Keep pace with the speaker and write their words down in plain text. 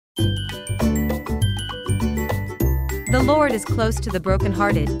The Lord is close to the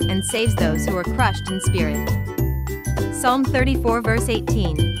brokenhearted and saves those who are crushed in spirit. Psalm 34 verse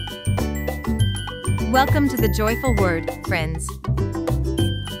 18. Welcome to the Joyful Word, friends.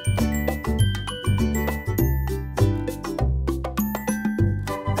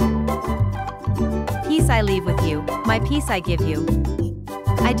 Peace I leave with you, my peace I give you.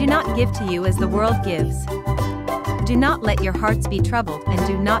 I do not give to you as the world gives. Do not let your hearts be troubled and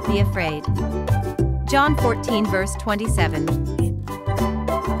do not be afraid. John 14 verse 27.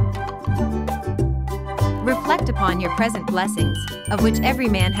 Reflect upon your present blessings, of which every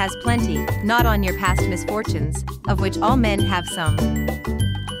man has plenty, not on your past misfortunes, of which all men have some.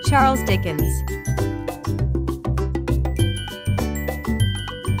 Charles Dickens.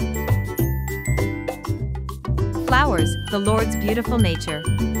 Flowers, the Lord's beautiful nature.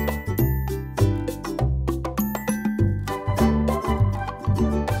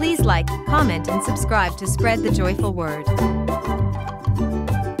 Please like, comment and subscribe to spread the joyful word.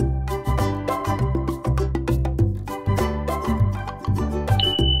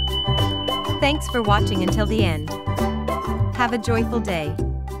 Thanks for watching until the end. Have a joyful day.